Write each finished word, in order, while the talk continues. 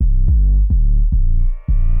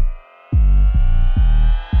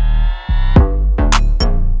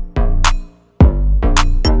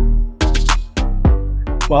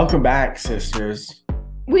Welcome back, sisters.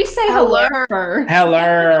 We say hello first.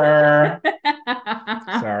 Hello.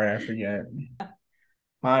 Sorry, I forget.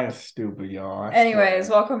 Mine is stupid, y'all. Anyways,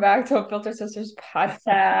 welcome back to a Filter Sisters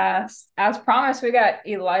podcast. As promised, we got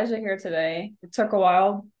Elijah here today. It took a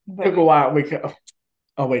while, but Took a while.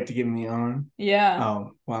 Oh, wait, to get me on? yeah,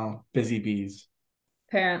 Oh, well, busy bees.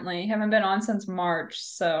 apparently haven't been on since March.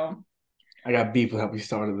 So I got beef with how we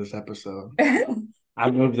started this episode. I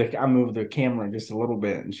moved the camera just a little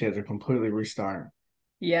bit, and she had to completely restart.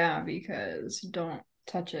 yeah, because don't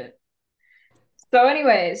touch it. So,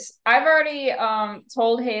 anyways, I've already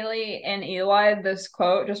told Haley and Eli this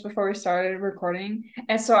quote just before we started recording.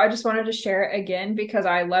 And so I just wanted to share it again because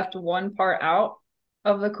I left one part out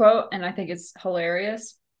of the quote and I think it's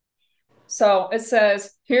hilarious. So it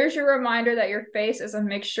says, "Here's your reminder that your face is a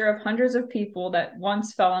mixture of hundreds of people that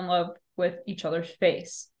once fell in love with each other's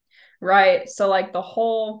face." Right? So like the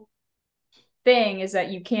whole thing is that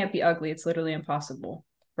you can't be ugly. It's literally impossible,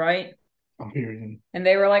 right? I'm hearing. And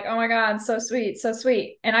they were like, "Oh my God, so sweet, so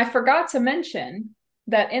sweet." And I forgot to mention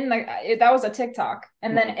that that was a TikTok.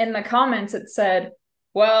 And then in the comments it said,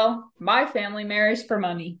 "Well, my family marries for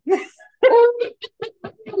money."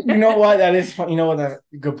 You know what? That is fun. You know what?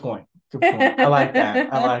 Good point. Good point. I like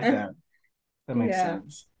that. I like that. That makes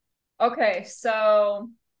sense. Okay, so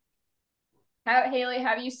Haley,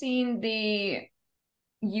 have you seen the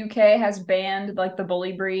UK has banned like the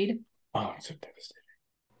bully breed? Oh, it's so devastating.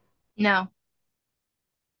 No,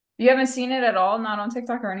 You haven't seen it at all, not on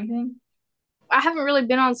TikTok or anything? I haven't really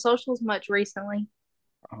been on socials much recently.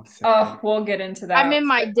 Oh, we'll get into that. I'm in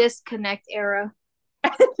my disconnect era.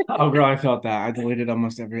 Oh, girl, I felt that. I deleted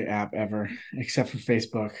almost every app ever except for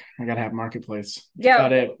Facebook. I gotta have Marketplace. Yeah,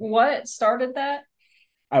 Got it. what started that?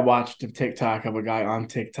 I watched a TikTok of a guy on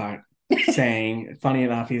TikTok saying, funny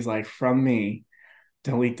enough, he's like, from me,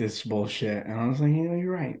 delete this bullshit. And I was like,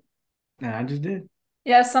 you're right. And I just did.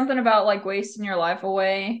 Yeah, something about like wasting your life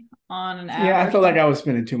away on an app. Yeah, I or felt like something. I was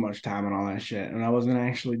spending too much time on all that shit and I wasn't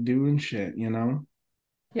actually doing shit, you know?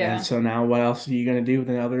 Yeah. And so now what else are you gonna do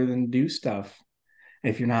other than do stuff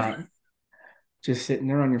if you're not just sitting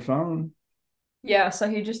there on your phone? Yeah, so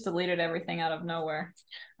he just deleted everything out of nowhere.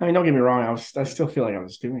 I mean, don't get me wrong, I still feel like I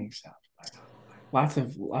was doing stuff. Lots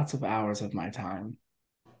of hours of my time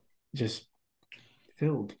just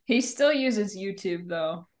filled. He still uses YouTube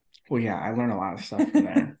though, Well, yeah, I learned a lot of stuff from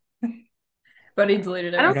there. but he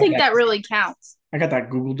deleted I don't everything. think that really counts. I got that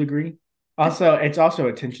Google degree. Also, it's also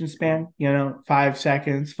attention span, 5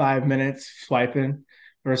 seconds, 5 minutes swiping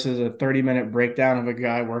versus a 30-minute breakdown of a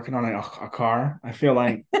guy working on a car. I feel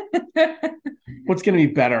like what's going to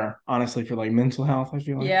be better, honestly, for like mental health, I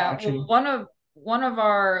feel like Yeah, watching. one of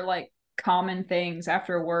our like common things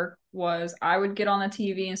after work was I would get on the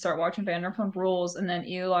TV and start watching Vanderpump Rules, and then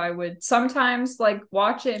Eli would sometimes like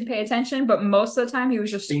watch it and pay attention, but most of the time he was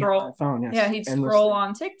just scroll. Phone, yes. Yeah, he'd scroll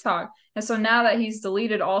on TikTok. And so now that he's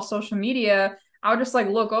deleted all social media, I would just like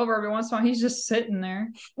look over every once in a while. He's just sitting there.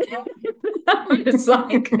 I'm just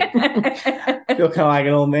like, I feel kind of like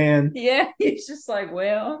an old man. yeah, he's just like,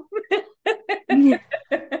 well,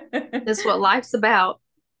 That's what life's about.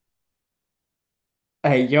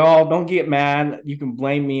 Hey, y'all, don't get mad. You can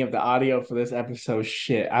blame me of the audio for this episode.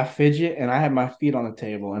 Shit, I fidget and I have my feet on the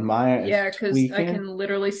table, and Maya yeah, is because I tweaking. can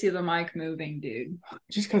literally see the mic moving, dude.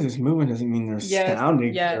 Just because it's moving doesn't mean they're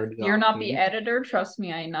sounding dirty. You're not the editor. Trust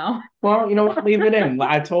me, I know. Well, you know what? Leave it in.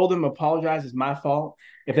 I told them apologize. It's my fault.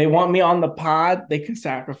 If they want me on the pod, they can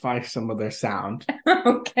sacrifice some of their sound.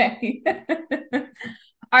 Okay. All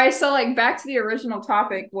right, so like back to the original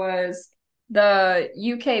topic was the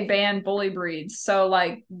UK banned bully breeds. So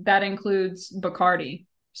like that includes Bacardi.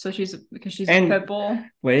 So because she's a pit bull.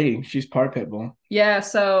 Lady, she's part pit bull. Yeah,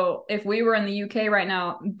 so if we were in the UK right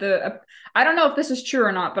now, I don't know if this is true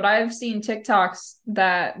or not, but I've seen TikToks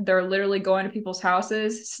that they're literally going to people's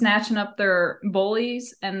houses, snatching up their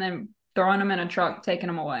bullies, and then throwing them in a truck, taking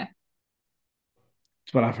them away.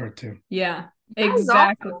 That's what I've heard too. Yeah, That was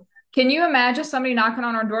exactly. awful. Can you imagine somebody knocking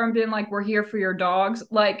on our door and being like, "We're here for your dogs"?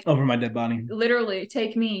 Like, Over my dead body. literally,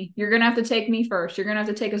 take me. You're gonna have to take me first. You're gonna have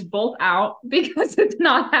to take us both out because it's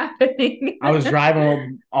not happening. I was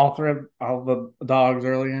driving all the dogs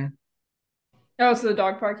earlier. Oh, so the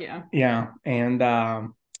dog park, yeah. Yeah, and I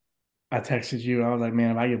texted you. I was like,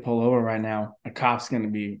 man, if I get pulled over right now, a cop's gonna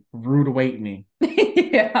be rude awaiting me.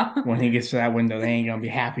 Yeah. When he gets to that window, they ain't gonna be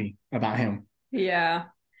happy about him. Yeah.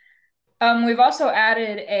 We've also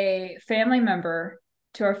added a family member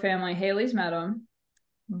to our family. Haley's met him,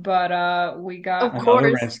 but we got Of Another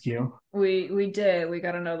course. rescue. we did. We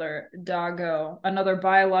got another doggo, another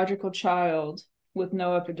biological child. with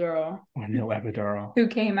no epidural. With no epidural. Who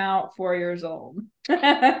came out 4 years old. He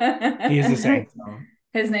is the same. So.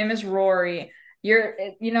 His name is Rory.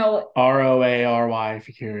 Roary, if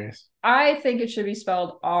you're curious. I think it should be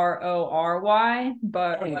spelled Rory,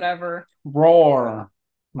 but whatever. Roar,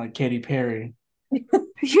 like Katy Perry.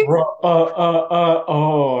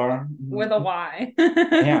 Or with a Y.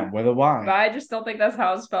 Yeah, with a Y. But I just don't think that's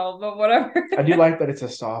how it's spelled, but whatever. I do like that it's a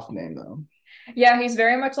soft name though. Yeah, he's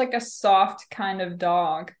very much like a soft kind of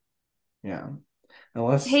dog. Yeah.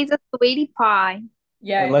 Unless He's a sweetie pie.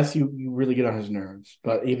 Yeah. Unless you really get on his nerves.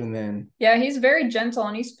 But even then. Yeah, he's very gentle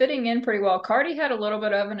and he's fitting in pretty well. Cardi had a little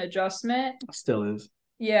bit of an adjustment. Still is.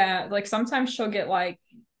 Yeah, like sometimes she'll get like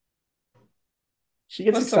she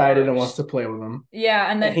gets excited and wants to play with him. Yeah,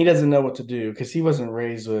 and then he doesn't know what to do because he wasn't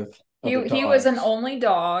raised with he was an only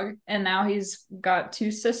dog and now he's got 2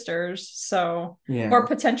 sisters, so or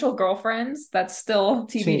potential girlfriends. That's still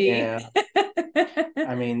TBD. Yeah.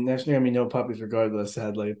 I mean, there's gonna be no puppies regardless,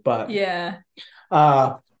 sadly. But yeah.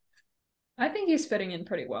 I think he's fitting in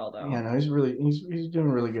pretty well though. Yeah, no, he's doing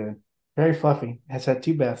really good. Very fluffy. Has had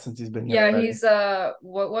 2 baths since he's been here. Yeah, already. He's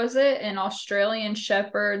what was it? An Australian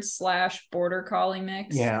Shepherd / Border Collie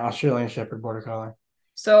mix. Yeah, Australian Shepherd Border Collie.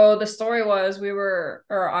 So the story was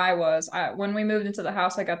when we moved into the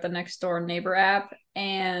house, I got the next door neighbor app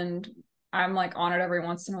and I'm like on it every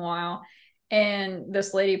once in a while. And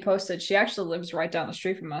this lady posted, she actually lives right down the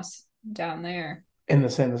street from us down there. In the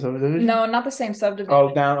same subdivision? No, not the same subdivision.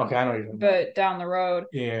 Oh, down. Okay, I know you're. But down the road.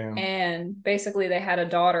 Yeah. And basically, they had a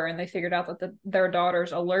daughter, and they figured out that their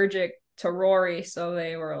daughter's allergic to Rory, so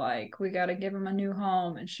they were like, "We got to give him a new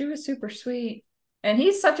home." And she was super sweet, and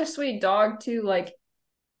he's such a sweet dog too. Like,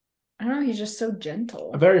 I don't know, he's just so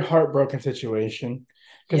gentle. A very heartbroken situation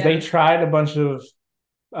because they tried a bunch of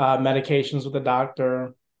medications with the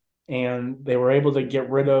doctor, and they were able to get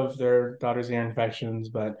rid of their daughter's ear infections,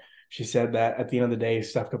 but she said that at the end of the day,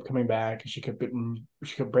 stuff kept coming back and she kept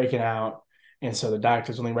breaking out. And so the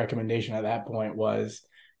doctor's only recommendation at that point was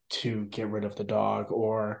to get rid of the dog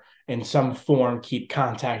or in some form keep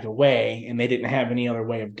contact away. And they didn't have any other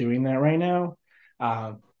way of doing that right now.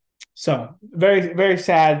 So very, very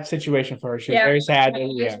sad situation for her. She was very sad.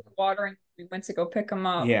 Watering. We went to go pick him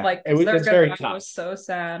up. Yeah, like it was very tough. It was so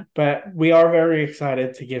sad. But we are very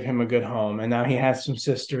excited to give him a good home. And now he has some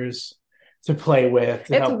sisters to play with.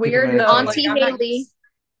 It's weird though. Auntie Haley.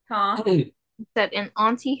 Huh? That and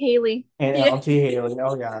Auntie Haley. And Auntie Haley.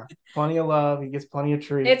 Oh yeah. Plenty of love. He gets plenty of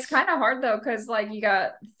treats. It's kind of hard though, because like you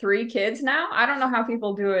got 3 kids now. I don't know how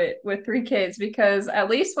people do it with 3 kids because at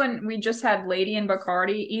least when we just had Lady and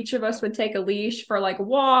Bacardi, each of us would take a leash for like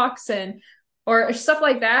walks or stuff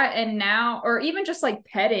like that. And now, or even just like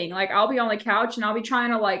petting, like I'll be on the couch and I'll be trying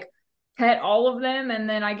to like pet all of them, and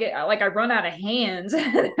then I run out of hands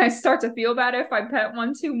and I start to feel bad if I pet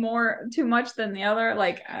one too much than the other.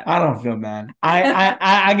 Like I don't feel bad.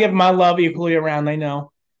 I give my love equally around, they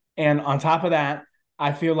know. And on top of that,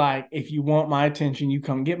 I feel like if you want my attention, you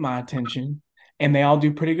come get my attention. And they all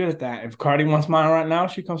do pretty good at that. If Cardi wants mine right now,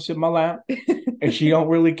 she comes sit in my lap. If she don't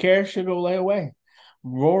really care, she'll go lay away.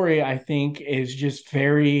 Rory, I think, is just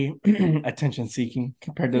very attention seeking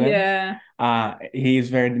compared to them. Yeah. He is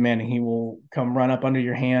very demanding. He will come run up under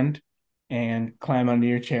your hand and climb under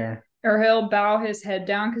your chair. Or he'll bow his head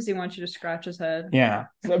down because he wants you to scratch his head. Yeah.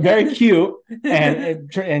 So very cute.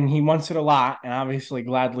 and he wants it a lot and obviously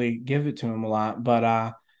gladly give it to him a lot. But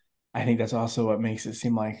I think that's also what makes it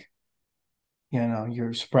seem like,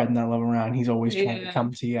 you're spreading that love around. He's always trying to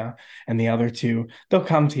come to you, and the other 2, they'll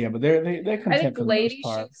come to you, but they're content. I think for the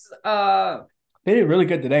most part. They did really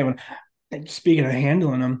good today. Speaking of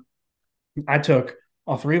handling them, I took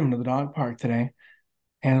all 3 of them to the dog park today.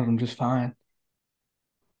 Handled them just fine.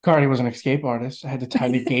 Cardi was an escape artist. I had to tie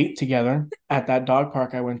the gate together at that dog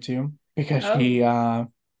park I went to because she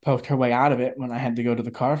poked her way out of it when I had to go to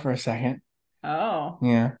the car for a second. Oh.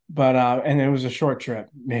 Yeah. But and it was a short trip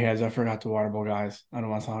because I forgot the water bowl, guys. I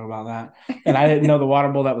don't want to talk about that. And I didn't know the water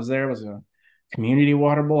bowl that was there was a community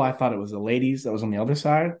water bowl. I thought it was the ladies that was on the other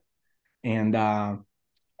side. And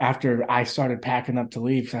after I started packing up to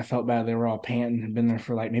leave, because I felt bad, they were all panting and been there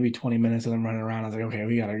for like maybe 20 minutes of them running around. I was like, okay,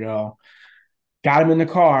 we gotta go. Got him in the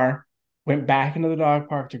car, went back into the dog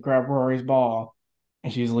park to grab Rory's ball,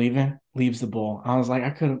 and she's leaves the bowl. I was like,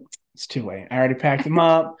 it's too late. I already packed him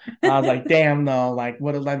up. I was like, damn, though, like,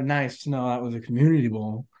 would have been nice to know that was a community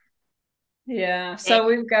bowl. Yeah. So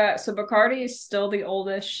Bacardi is still the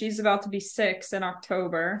oldest. She's about to be 6 in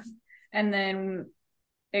October. And then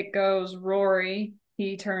it goes Rory.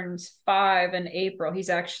 He turns 5 in April. He's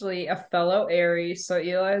actually a fellow Aries. So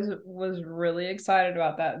Eli was really excited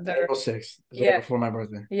about that. April 6th, the day before my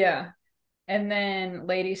birthday. Yeah. And then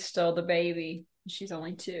Lady's still the baby. She's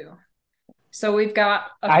only 2. So we've got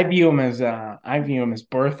I view him as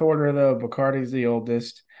birth order though. Bacardi's the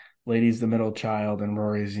oldest, Lady's the middle child, and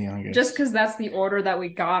Rory's the youngest. Just because that's the order that we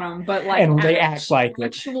got them, but like, and they act like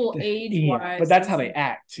actual age wise, but that's how they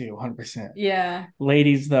act too, 100%. Yeah.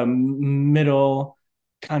 Lady's the middle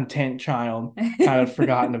content child, kind of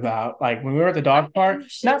forgotten about. Like when we were at the dog park,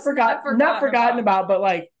 not forgotten about, but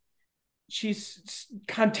like she's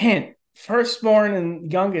content. Firstborn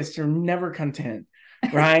and youngest are never content,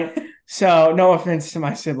 right? So no offense to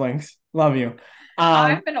my siblings, love you.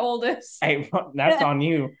 I'm an oldest. Hey, that's on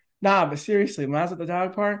you. Nah, but seriously, when I was at the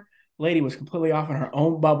dog park, Lady was completely off in her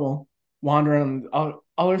own bubble, wandering on the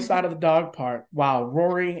other side of the dog park, while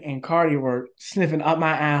Rory and Cardi were sniffing up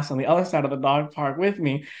my ass on the other side of the dog park with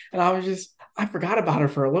me. And I forgot about her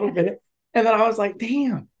for a little bit. And then I was like,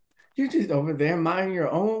 damn, you're just over there minding your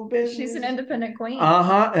own business. She's an independent queen.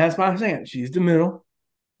 That's what I'm saying. She's the middle.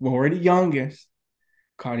 Rory the youngest.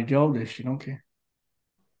 Cardi the oldest. She don't care.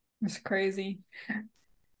 It's crazy.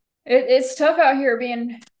 It's tough out here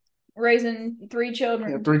raising 3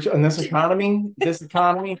 children. Yeah, 3 in this economy,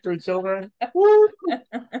 3 children.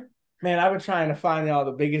 Man, I've been trying to find all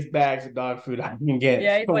the biggest bags of dog food I can get.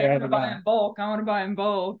 Yeah, he's like, I want to buy in bulk. I want to buy in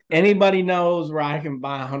bulk. Anybody knows where I can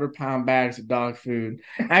buy 100-pound bags of dog food?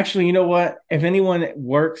 Actually, you know what? If anyone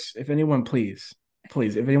please,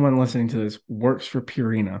 if anyone listening to this works for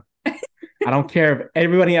Purina, I don't care if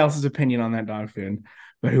everybody else's opinion on that dog food,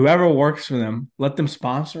 but whoever works for them, let them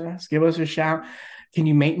sponsor us. Give us a shout. Can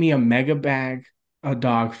you make me a mega bag of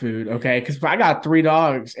dog food? Okay, because I got 3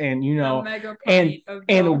 dogs, and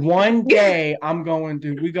and one day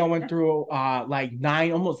we're going through like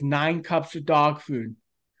almost 9 cups of dog food.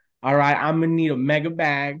 All right, I'm gonna need a mega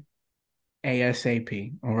bag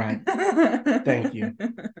ASAP. All right, thank you.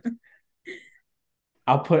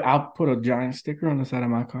 I'll put a giant sticker on the side of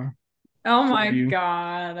my car. Oh my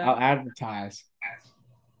God. I'll advertise.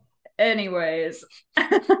 Anyways,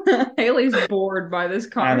 Haley's bored by this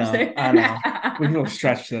conversation. I know. We can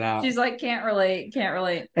stretch it out. She's like, can't relate.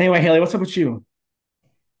 Anyway, Haley, what's up with you?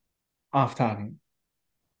 Off topic.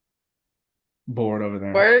 Bored over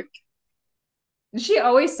there. Work. She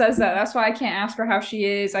always says that. That's why I can't ask her how she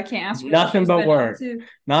is. I can't ask her. Nothing but work.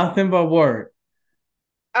 Nothing but work.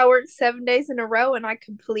 I worked 7 days in a row and I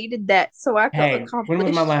completed that, so I felt accomplished. When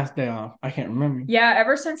was my last day off? I can't remember. Yeah,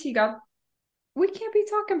 ever since he got. We can't be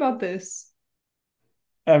talking about this.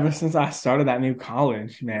 Ever since I started that new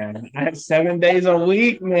college, man. I had 7 days a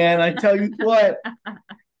week, man. I tell you what.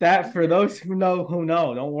 That for those who know,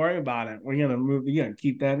 don't worry about it. We're gonna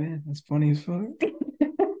keep that in. That's funny as fuck.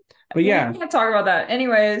 But yeah. We can't talk about that.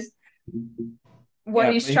 Anyways,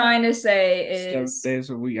 what he's trying to say is 7 days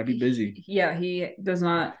a week. I'd be busy. Yeah, he does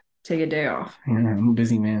not take a day off. Yeah, I'm a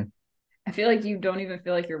busy man. I feel like you don't even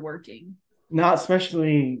feel like you're working. Not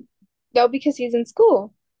especially. No, because he's in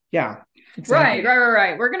school. Yeah. Exactly.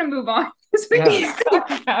 Right. We're gonna move on because we can't talk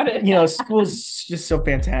about it. School's just so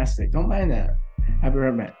fantastic. Don't mind that. I'll be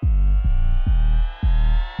right back.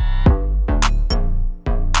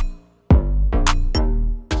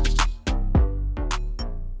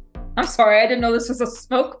 I'm sorry, I didn't know this was a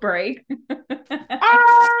smoke break. You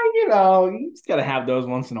just gotta have those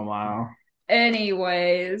once in a while.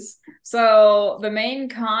 Anyways, so the main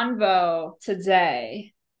convo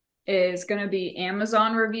today is going to be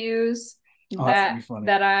Amazon reviews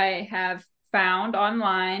that I have found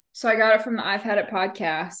online. So I got it from the I've Had It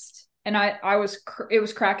podcast, and it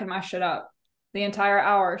was cracking my shit up the entire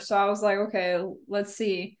hour. So I was like, okay, let's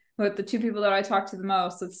see with the 2 people that I talked to the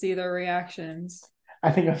most. Let's see their reactions.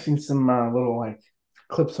 I think I've seen some little like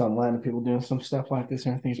clips online of people doing some stuff like this,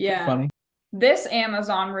 and I think it's pretty funny. This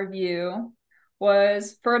Amazon review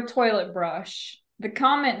was for a toilet brush. The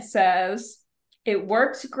comment says, "It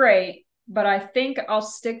works great, but I think I'll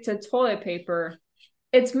stick to toilet paper.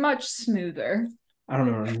 It's much smoother." I don't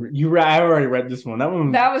remember. I already read this one. That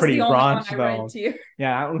one was pretty raunch, though. I read to you.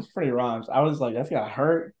 Yeah, that was pretty raunch. I was like, that's gotta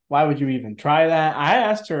hurt. Why would you even try that? I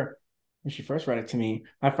asked her when she first read it to me.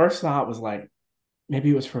 My first thought was like, maybe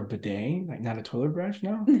it was for a bidet, like not a toilet brush.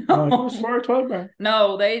 No, it was for a toilet brush.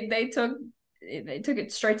 No, they took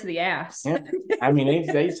it straight to the ass. Yeah. I mean,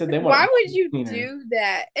 they said they want. Why would you do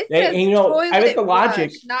that? It says toilet I get the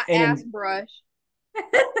logic, brush, not ass brush.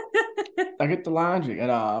 I get the logic.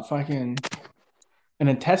 And fucking an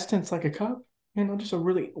intestine's like a cup. Just a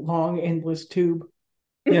really long, endless tube.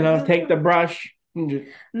 Take the brush.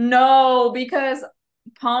 No, because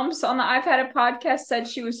Pumps on the I've Had It podcast said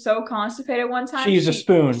she was so constipated one time. She used a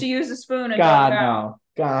spoon. She used a spoon. And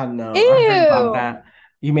God no. Ew. I heard about that.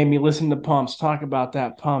 You made me listen to Pumps talk about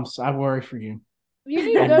that. Pumps, I worry for you. You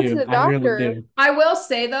need to I go to do. the I really doctor. do. I will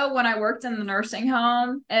say though, when I worked in the nursing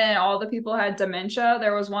home and all the people had dementia,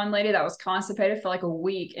 there was one lady that was constipated for like a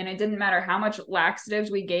week, and it didn't matter how much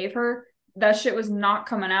laxatives we gave her, that shit was not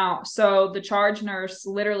coming out. So the charge nurse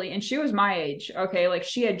literally, and she was my age, okay, like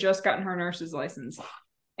she had just gotten her nurse's license.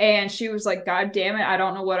 And she was like, God damn it, I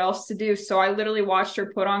don't know what else to do. So I literally watched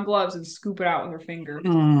her put on gloves and scoop it out with her finger. Oh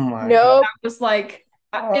my God. Nope. I was like,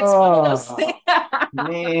 it's one of those things.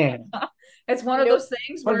 Man. It's one of Nope. those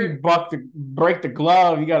things What if where, you break the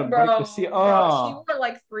glove? You gotta break the seal. bro, she Oh, wore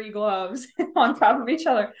like 3 gloves on top of each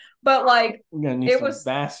other. But like, we're gonna need it some was,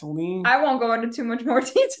 Vaseline. I won't go into too much more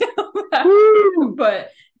detail about it, Woo! but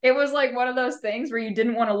it was like one of those things where you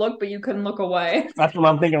didn't want to look, but you couldn't look away. That's what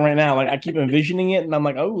I'm thinking right now. Like I keep envisioning it, and I'm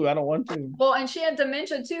like, oh, I don't want to. Well, and she had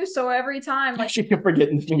dementia too, so every time, like, She kept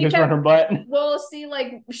forgetting the fingers kept- from her butt. well, see,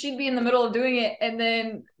 like she'd be in the middle of doing it, and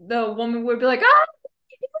then the woman would be like, "Ah,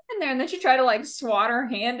 in there," and then she tried to like swat her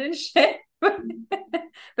hand and shit.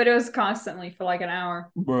 But it was constantly for like an hour.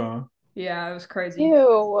 Bro, Yeah, it was crazy.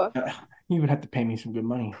 Ew. you would have to pay me some good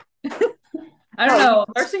money. I don't Oh, know.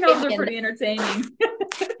 Nursing homes are chicken. pretty entertaining.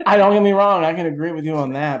 I don't get me wrong. I can agree with you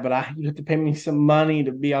on that, but you have to pay me some money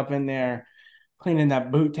to be up in there cleaning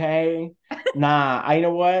that bootay. Nah, I you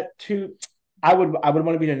know what? I would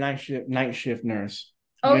want to be the night shift nurse.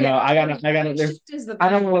 Oh You know, yeah, I gotta. There's shift is the I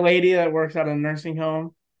best. know a lady that works at a nursing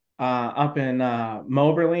home, up in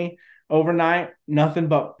Moberly overnight. Nothing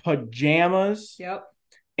but pajamas Yep.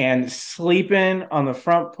 and sleeping on the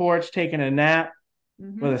front porch, taking a nap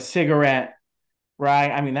with Mhm. a cigarette.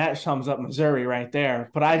 Right. I mean, that sums up Missouri right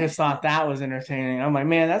there. But I just thought that was entertaining. I'm like,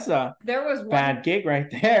 man, that's a There was one. bad gig right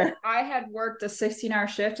there. I had worked a 16-hour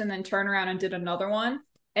shift and then turned around and did another one.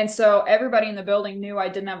 And so everybody in the building knew I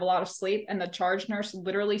didn't have a lot of sleep. And the charge nurse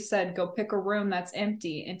literally said, go pick a room that's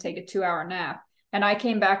empty and take a 2-hour nap. And I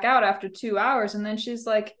came back out after 2 hours, and then she's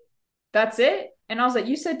like, that's it? And I was like,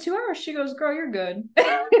 you said 2 hours? She goes, girl, you're good.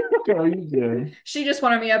 Girl, you good. She just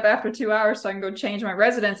wanted me up after 2 hours so I can go change my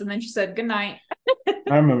residence. And then she said, good night.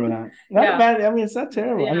 I remember that. Not Yeah. bad. I mean, it's not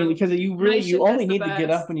terrible. I Yeah. mean, because Night shift you only is the need to get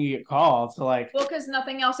up best. when you get called. So like, Well, because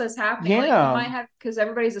nothing else is happening. Like yeah, you might have, because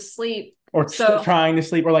everybody's asleep. or So trying to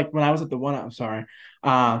sleep, or like when I was at the one, I'm sorry,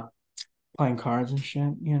 playing cards and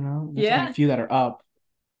shit. You know, there's only yeah. a few that are up.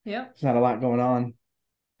 Yep. There's not a lot going on.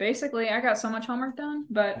 Basically, I got so much homework done.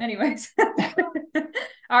 But anyways.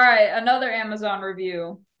 All right, another Amazon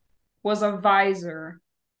review was a visor.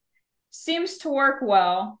 Seems to work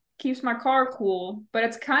well, keeps my car cool, but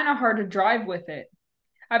it's kind of hard to drive with it.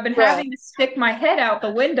 I've been Right. having to stick my head out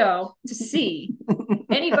the window to see.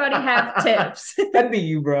 Anybody have tips? That'd be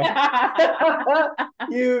you, bro.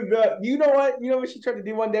 You know what? You know what she tried to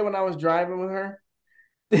do one day when I was driving with her?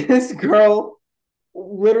 This girl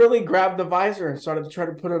literally grabbed the visor and started to try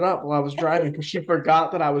to put it up while I was driving because she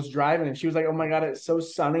forgot that I was driving, and she was like, "Oh my God, it's so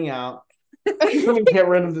sunny out. Let me get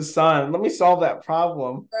rid of the sun. Let me solve that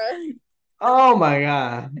problem." Oh my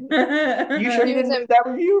God. You sure you didn't make that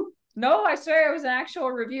review? No, I swear it was an actual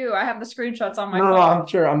review. I have the screenshots on my No, phone. I'm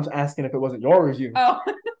sure. I'm asking if it wasn't your review. Oh.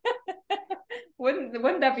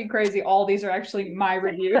 Wouldn't that be crazy? All these are actually my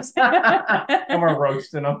reviews. And we're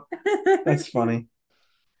roasting them. That's funny.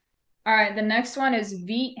 All right, the next one is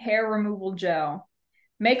Veet hair removal gel.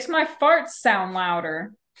 Makes my farts sound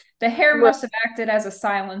louder. The hair must have acted as a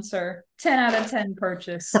silencer. 10 out of 10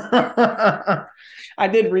 purchase. I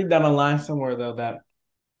did read that online somewhere though that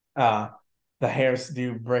the hairs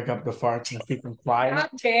do break up the farts and keep them quiet. God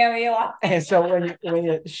damn, Eli. And so when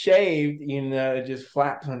you shave, you know, it just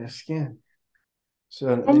flaps on your skin.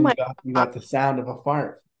 So then you got the sound of a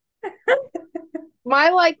fart. My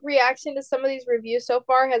like reaction to some of these reviews so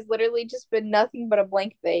far has literally just been nothing but a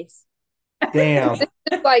blank face. Damn.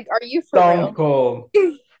 Just like, are you for Stone real? cold.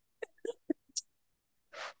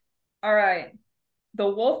 All right. The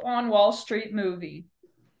Wolf on Wall Street movie.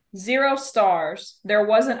 0 stars. There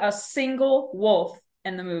wasn't a single wolf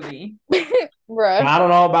in the movie. Bruh. I don't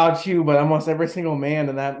know about you, but almost every single man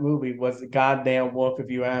in that movie was a goddamn wolf, if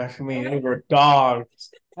you ask me. They were dogs.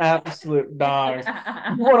 Absolute dogs.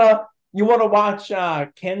 You wanna watch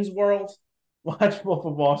Ken's World? Watch Wolf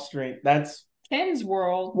of Wall Street. That's Ken's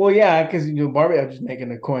World. well, yeah, because Barbie. I'm just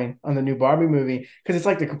making a coin on the new Barbie movie because it's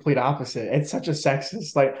like the complete opposite. It's such a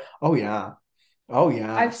sexist, like, oh yeah,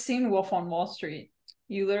 I've seen Wolf on Wall Street.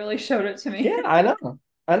 You literally showed it to me. yeah, I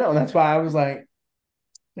know. That's why I was like,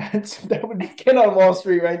 that would be Ken on Wall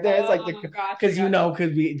Street right there. It's like because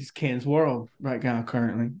because we just Ken's World right now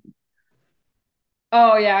currently.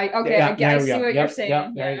 Oh yeah, okay. Yeah, I see what you're saying.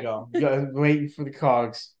 Yep, there you go. Waiting for the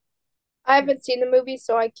cogs. I haven't seen the movie,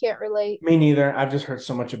 so I can't relate. Me neither. I've just heard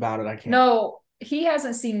so much about it. I can't. No, he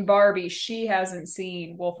hasn't seen Barbie. She hasn't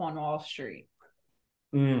seen Wolf on Wall Street.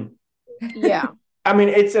 Mm. Yeah. I mean,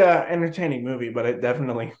 it's a entertaining movie, but it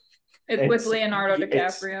definitely It's with Leonardo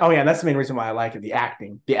DiCaprio. Oh yeah, that's the main reason why I like it. The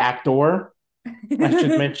acting, the actor, I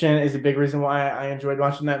should mention, is a big reason why I enjoyed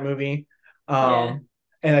watching that movie. Yeah.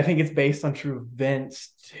 And I think it's based on true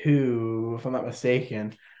events too, if I'm not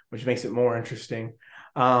mistaken, which makes it more interesting.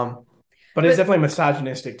 But it's definitely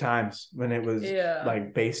misogynistic times when it was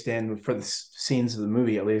like based in for the scenes of the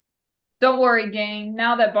movie, at least. Don't worry, gang.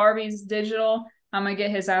 Now that Barbie's digital, I'm gonna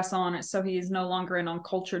get his ass on it so he's no longer an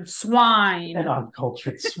uncultured swine. An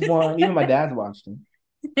uncultured swine. Even my dad's watched him.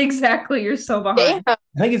 Exactly. You're so behind. Damn.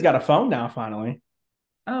 I think he's got a phone now, finally.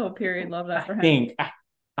 Oh, period. Love that for him. I think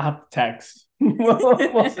I'll have to text.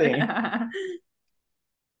 We'll see. All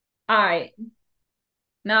right.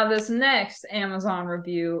 Now, this next Amazon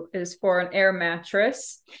review is for an air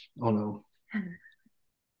mattress. Oh, no.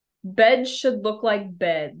 Beds should look like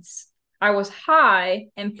beds. I was high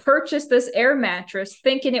and purchased this air mattress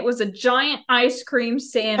thinking it was a giant ice cream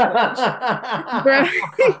sandwich.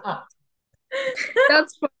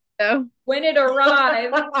 That's funny though. When it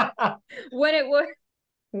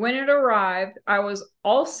arrived, I was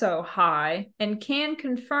also high and can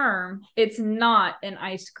confirm it's not an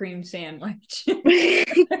ice cream sandwich.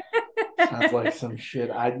 Sounds like some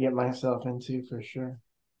shit I'd get myself into for sure.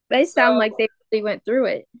 They sound like they really went through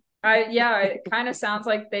it. It kind of sounds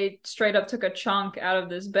like they straight up took a chunk out of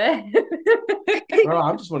this bed. Bro,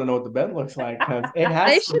 I just want to know what the bed looks like.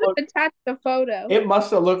 They should have attached a photo. It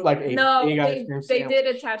must have looked like a big ice cream they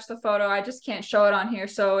did attach the photo. I just can't show it on here.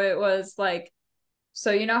 So it was like,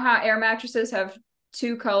 so you know how air mattresses have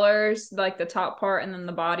two colors, like the top part and then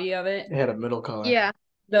the body of it? It had a middle color. Yeah.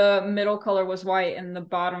 The middle color was white and the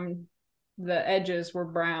bottom, the edges were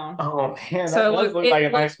brown. Oh man, so that does look like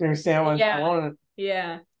an ice cream sandwich. Yeah.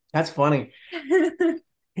 Yeah. That's funny.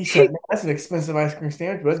 He said, that's an expensive ice cream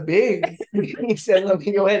sandwich, but it's big. He said, let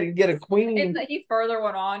me go ahead and get a queen. And he further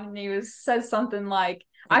went on and he said something like,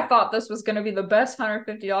 I thought this was going to be the best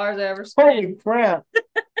 $150 I ever spent. Holy crap.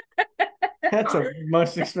 That's a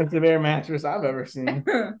most expensive air mattress I've ever seen.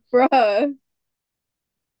 Bruh.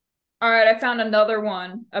 All right, I found another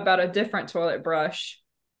one about a different toilet brush.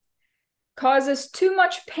 Causes too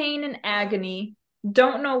much pain and agony.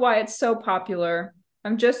 Don't know why it's so popular.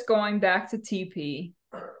 I'm just going back to TP.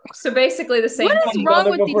 So basically the same. What is wrong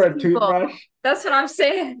with these people? That's what I'm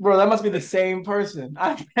saying. Bro, that must be the same person.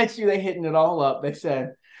 I bet you they hitting it all up. They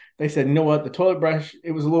said, you know what? The toilet brush,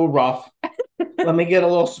 it was a little rough. Let me get a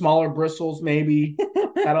little smaller bristles, maybe.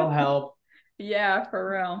 That'll help. Yeah,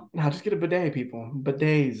 for real. Now just get a bidet, people.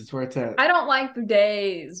 Bidets is where it's at. I don't like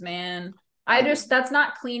bidets, man. That's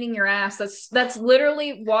not cleaning your ass. That's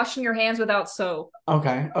literally washing your hands without soap.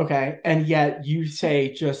 Okay. And yet you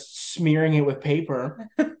say just smearing it with paper,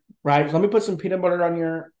 right? Let me put some peanut butter on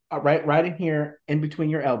your right in here, in between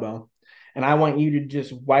your elbow. And I want you to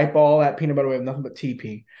just wipe all that peanut butter with nothing but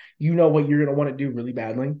TP. You know what you're going to want to do really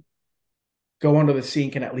badly? Go under the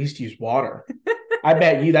sink and at least use water. I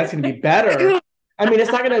bet you that's going to be better. I mean,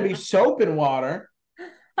 it's not going to be soap and water.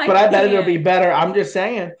 But I bet it'll be better. I'm just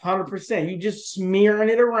saying, 100%. You just smearing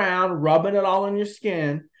it around, rubbing it all on your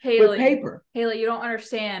skin with paper. Haley, you don't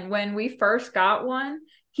understand. When we first got one,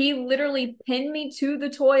 he literally pinned me to the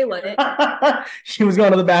toilet. She was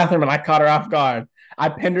going to the bathroom and I caught her off guard. I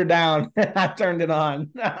pinned her down and I turned it on.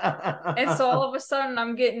 And so all of a sudden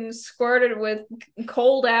I'm getting squirted with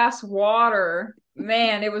cold ass water.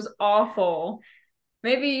 Man, it was awful.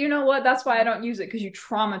 Maybe, you know what? That's why I don't use it, because you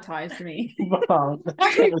traumatized me.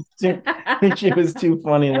 It was too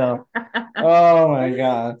funny, though. Oh, my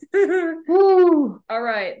God. All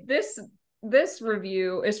right. This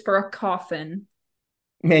review is for a coffin.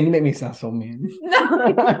 Man, you make me sound so mean. No,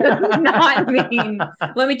 not mean.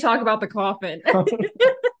 Let me talk about the coffin. All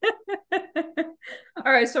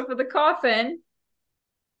right. So for the coffin,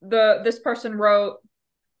 this person wrote,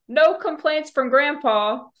 "No complaints from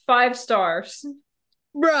Grandpa, 5 stars."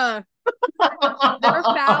 Bruh. They're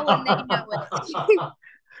foul and they know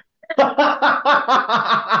it.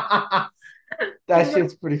 That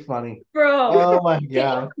shit's pretty funny. Bro. Oh my God.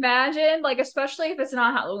 Can you imagine, like, especially if it's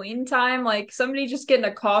not Halloween time, like somebody just getting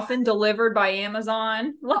a coffin delivered by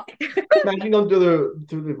Amazon. Like, imagine going through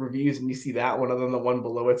the reviews and you see that one, and then the one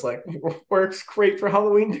below it's like, works great for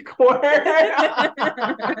Halloween decor. I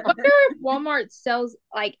wonder if Walmart sells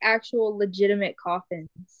like actual legitimate coffins.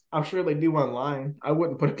 I'm sure they do online. I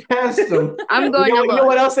wouldn't put it past them. I'm going you know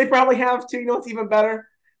what else they probably have too? You know what's even better?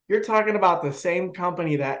 You're talking about the same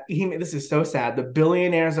company that this is so sad. The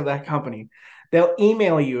billionaires of that company, they'll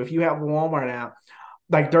email you if you have a Walmart app.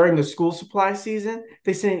 Like during the school supply season,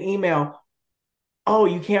 they send an email. oh,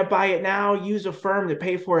 you can't buy it now. Use a firm to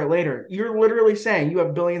pay for it later. You're literally saying you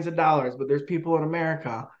have billions of dollars, but there's people in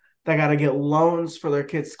America that got to get loans for their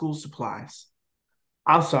kids' school supplies.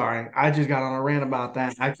 I'm sorry. I just got on a rant about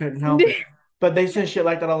that. I couldn't help it. But they send shit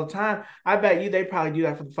like that all the time. I bet you they probably do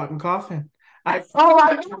that for the fucking coffin. I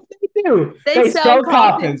they do. They They sell sell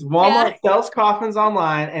coffins. coffins. Walmart Yeah. sells coffins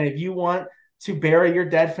online, and if you want to bury your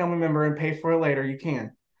dead family member and pay for it later, you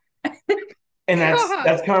can. And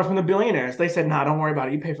that's coming from the billionaires. They said, "Nah, don't worry about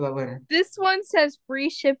it. You pay for that later." This one says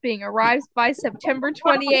free shipping arrives by September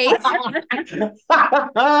 28th.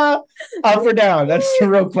 Up or down? That's the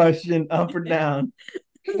real question. Up or down?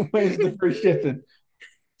 Where's the free shipping?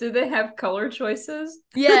 Do they have color choices?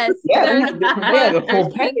 Yes. Yeah, There's they have a whole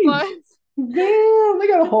there's pink page. ones. Damn, they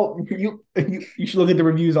got a whole. You should look at the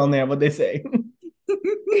reviews on there. What they say.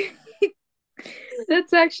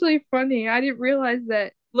 That's actually funny. I didn't realize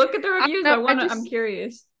that. Look at the reviews. know, I'm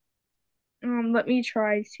curious. Let me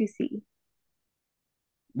try to see.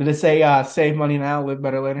 Did it say save money now, live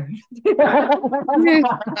better later?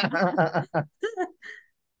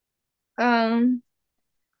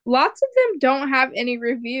 Lots of them don't have any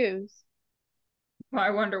reviews.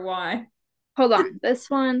 I wonder why. Hold on. This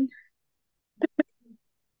one.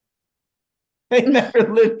 They never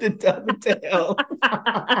lived to tell the tale.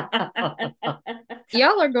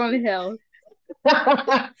 Y'all are going to hell.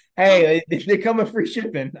 Hey, they come with free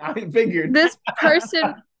shipping. I figured. This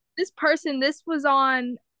person, this was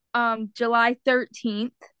on July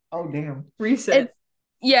 13th. Oh damn. Reset.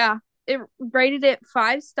 It rated it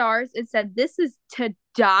 5 stars. It said this is to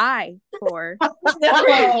die for.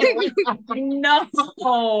 No.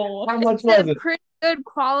 How much was it? Pretty good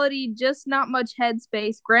quality, just not much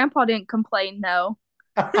headspace. Grandpa didn't complain though.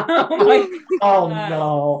 Oh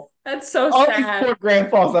no. That's so All sad. these poor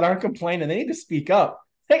grandpas that aren't complaining, they need to speak up.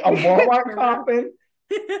 Hey, a Walmart coffin?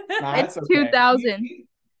 Nah, It's okay. 2,000.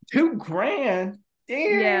 $2,000.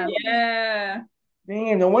 Damn. Yeah.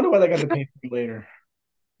 Damn. No wonder why they got to pay for you later.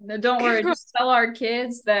 No, don't worry. Just tell our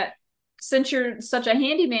kids that since you're such a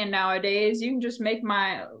handyman nowadays, you can just make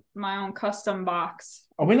my own custom box.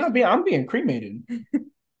 Are we not being? I'm being cremated.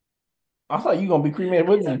 I thought you gonna be cremated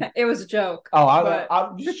with me. It was a joke. Oh,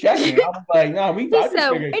 I'm just checking. I was like, no, He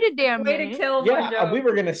said, wait a damn Way to minute. kill my yeah, joke. we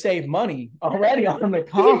were gonna save money already on the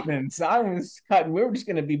coffins. I was cutting. We were just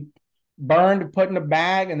gonna be burned, put in a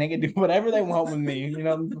bag, and they can do whatever they want with me. You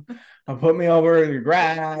know, put me over the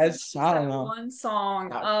grass. I don't know. One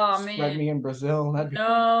song. Oh Spread man. me in Brazil. That'd be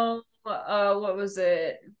No. What was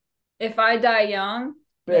it? If I die young.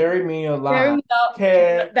 bury me alive.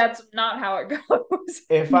 No, that's not how it goes.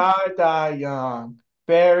 If I die young,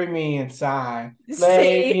 bury me inside.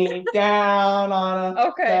 Lay me down on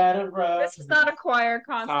a bed of roses. This is not a choir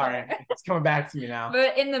concert. Sorry, it's coming back to me now.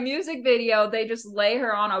 But in the music video, they just lay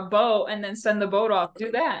her on a boat and then send the boat off.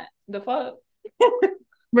 Do that. The fuck?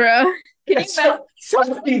 Bro. Can you imagine?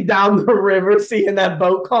 Somebody down the river seeing that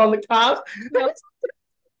boat calling the cops.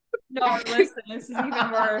 No, listen, this is even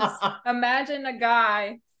worse. Imagine a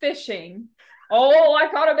guy fishing. Oh, I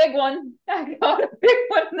caught a big one. I caught a big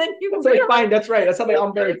one. And then you That's fine. That's right. That's how they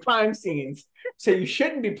unbury crime scenes. So you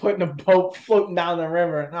shouldn't be putting a boat floating down the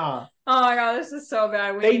river. Nah. Oh my god, this is so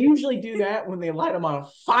bad. They usually do that when they light them on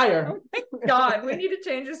fire. Oh my god, we need to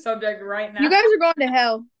change the subject right now. You guys are going to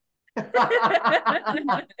hell.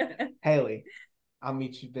 Haley, I'll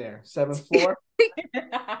meet you there. 7th floor.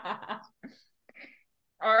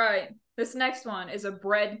 All right. This next one is a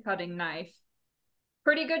bread cutting knife.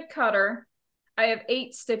 Pretty good cutter. I have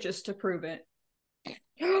 8 stitches to prove it.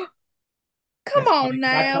 Come That's on funny, 'cause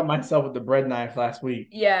I now. cut myself with the bread knife last week.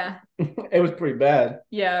 Yeah. It was pretty bad.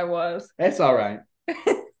 Yeah, it was. It's all right.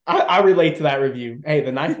 I relate to that review. Hey,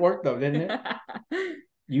 the knife worked though, didn't it?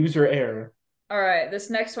 User error. All right.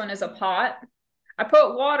 This next one is a pot. I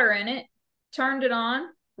put water in it, turned it on.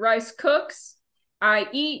 Rice cooks. I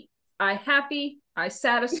eat. I happy. I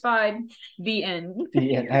satisfied. The end.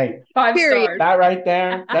 The end. Hey, 5 Period. stars. that right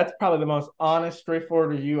there, that's probably the most honest, straightforward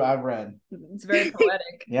review I've read. It's very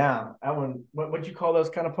poetic. Yeah, that one. What'd you call those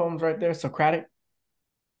kind of poems right there? Socratic?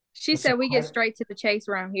 She said we get straight to the chase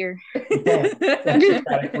around here. Yeah, that's a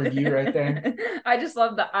Socratic review right there. I just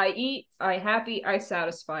love the I eat, I happy, I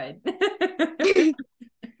satisfied.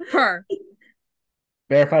 Her.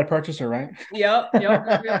 Verified purchaser, right? Yep. All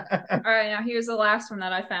right, now here's the last one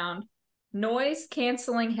that I found. Noise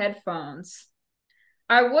canceling headphones.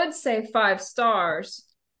 I would say 5 stars.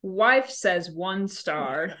 Wife says 1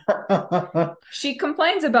 star. She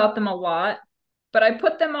complains about them a lot, but I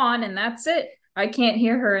put them on and that's it. I can't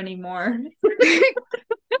hear her anymore.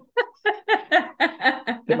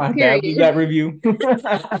 Did my dad leave Period. that review?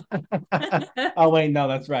 Oh wait, no,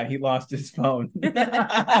 that's right. He lost his phone.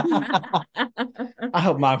 I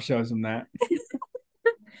hope mom shows him that.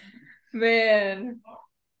 Man.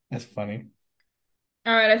 That's funny.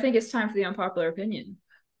 All right, I think it's time for the unpopular opinion.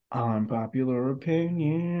 Unpopular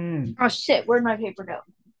opinion. Oh shit, where'd my paper go?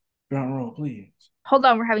 Drum roll, please. Hold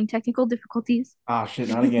on, we're having technical difficulties. Ah, shit,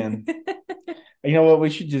 not again. You know what? We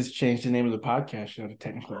should just change the name of the podcast show to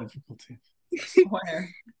Technical Difficulties. Swear.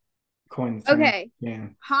 Coin the term. Okay. Yeah,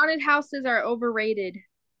 Haunted houses are overrated.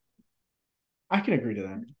 I can agree to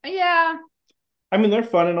that. Yeah. I mean, they're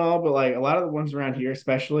fun and all, but like a lot of the ones around here,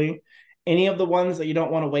 especially any of the ones that you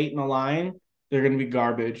don't want to wait in a line, they're going to be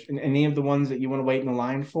garbage. And any of the ones that you want to wait in a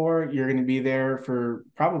line for, you're going to be there for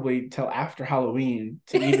probably till after Halloween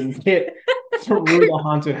to even get through the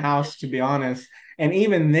haunted house, to be honest. And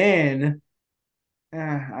even then,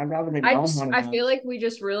 I'd rather make my own haunted I house. feel like we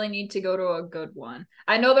just really need to go to a good one.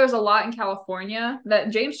 I know there's a lot in California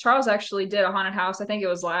that James Charles actually did a haunted house. I think it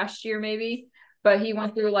was last year maybe, but he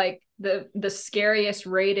went through like the scariest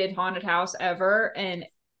rated haunted house ever, and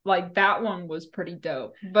like that one was pretty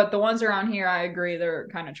dope. But the ones around here, I agree, they're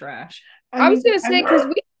kind of trash. I was gonna say because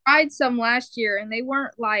we tried some last year and they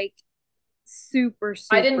weren't like super.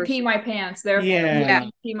 I didn't pee my pants. Therefore, Yeah. I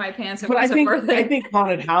didn't pee my pants. It But wasn't worth it. I think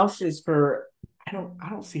haunted houses for I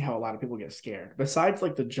don't see how a lot of people get scared. Besides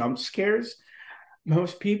like the jump scares,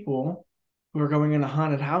 most people who are going into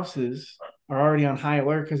haunted houses are already on high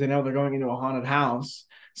alert because they know they're going into a haunted house.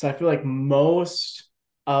 So I feel like most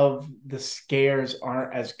of the scares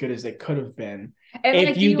aren't as good as they could have been. And if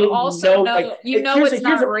like you you didn't also know, know, like, you know here's it's a-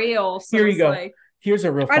 here's not a- real. So here you it's go. like Here's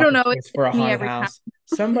a real I don't fucking know, twist it's for a me haunted every time. house.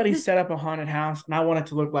 Somebody set up a haunted house and I want it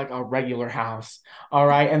to look like a regular house. All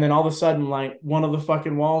right. And then all of a sudden, like one of the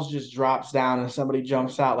fucking walls just drops down and somebody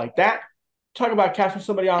jumps out like that. Talk about catching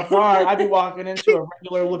somebody off guard. I'd be walking into a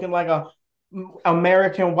regular looking like a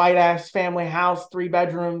American white ass family house, 3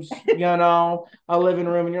 bedrooms, a living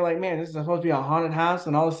room, and you're like, man, this is supposed to be a haunted house,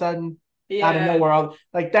 and all of a sudden, out of nowhere,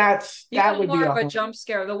 like that would be more of a jump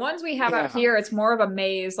scare. The ones we have out Yeah. here, it's more of a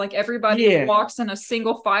maze. Like everybody Yeah. walks in a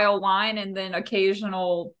single file line, and then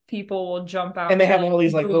occasional people will jump out. and they have all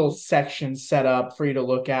these like little sections set up for you to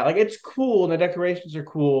look at. Like it's cool, and the decorations are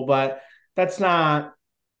cool, but that's not.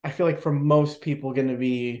 I feel like for most people, going to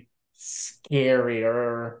be scary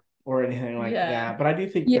or anything like that. But I do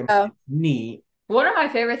think they're neat. One of my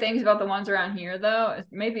favorite things about the ones around here, though,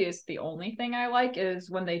 maybe it's the only thing I like, is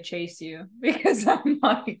when they chase you because I'm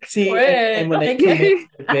like, see, and when they commit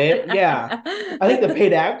a bit, yeah, I think the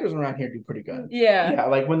paid actors around here do pretty good. Yeah,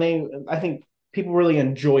 like I think people really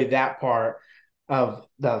enjoy that part of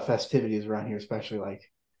the festivities around here, especially like,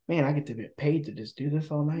 man, I get to get paid to just do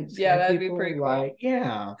this all night. Yeah, that'd be pretty cool. Like,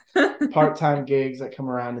 yeah, part-time gigs that come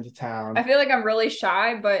around into town. I feel like I'm really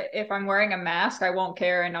shy, but if I'm wearing a mask, I won't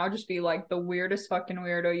care, and I'll just be like the weirdest fucking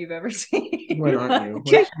weirdo you've ever seen. What aren't you?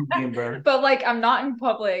 What you mean, bro? But like, I'm not in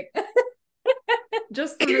public.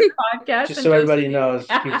 Just for the podcast. Just so everybody knows,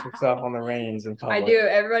 she keeps herself on the reins in public. I do.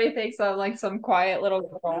 Everybody thinks I'm like some quiet little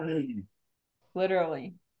girl.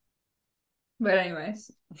 Literally. But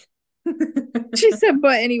anyways. She said,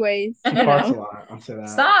 but anyways. She farts a lot. I'll say that.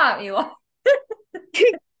 Stop, Eli.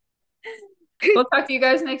 We'll talk to you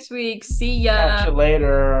guys next week. See ya. Catch you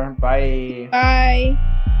later. Bye. Bye.